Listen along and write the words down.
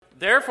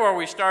Therefore,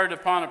 we started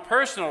upon a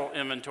personal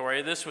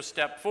inventory. This was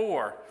step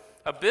 4.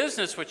 A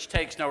business which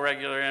takes no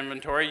regular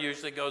inventory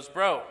usually goes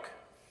broke.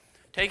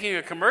 Taking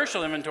a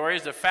commercial inventory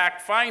is a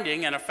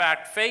fact-finding and a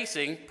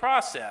fact-facing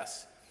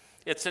process.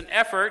 It's an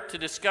effort to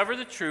discover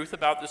the truth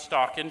about the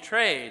stock in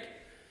trade.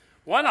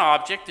 One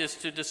object is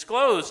to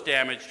disclose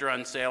damaged or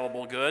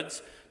unsaleable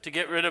goods, to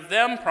get rid of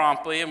them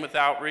promptly and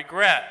without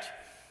regret.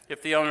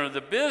 If the owner of the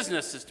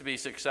business is to be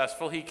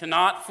successful, he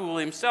cannot fool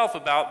himself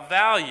about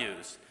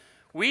values.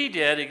 We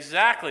did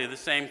exactly the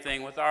same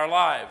thing with our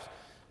lives.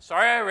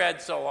 Sorry I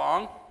read so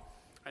long.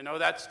 I know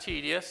that's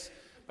tedious,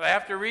 but I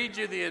have to read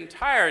you the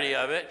entirety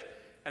of it,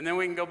 and then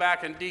we can go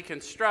back and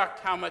deconstruct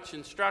how much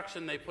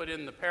instruction they put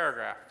in the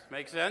paragraph.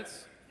 Make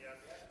sense? Yeah.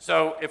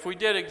 So if we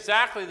did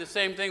exactly the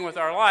same thing with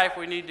our life,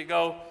 we need to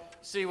go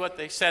see what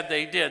they said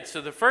they did.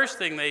 So the first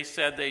thing they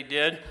said they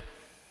did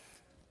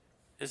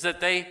is that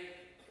they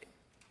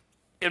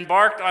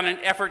embarked on an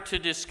effort to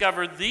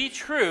discover the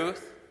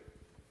truth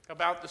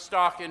about the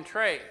stock in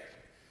trade.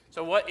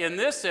 So what, in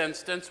this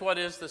instance, what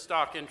is the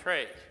stock in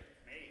trade?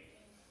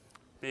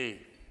 Me.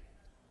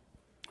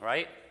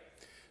 Right?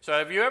 So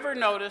have you ever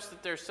noticed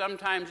that there's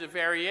sometimes a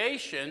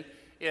variation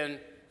in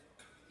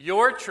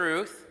your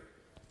truth,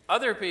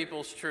 other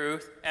people's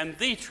truth, and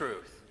the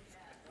truth?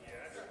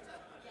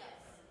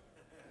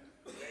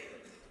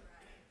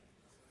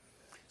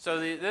 So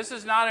this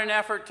is not an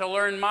effort to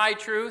learn my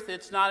truth.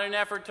 It's not an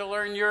effort to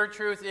learn your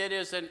truth. It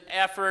is an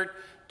effort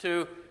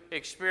to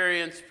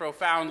experience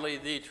profoundly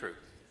the truth.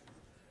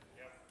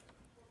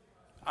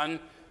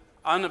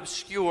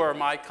 Unobscure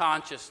my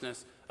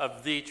consciousness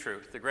of the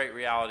truth, the great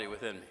reality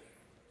within me.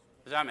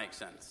 Does that make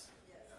sense?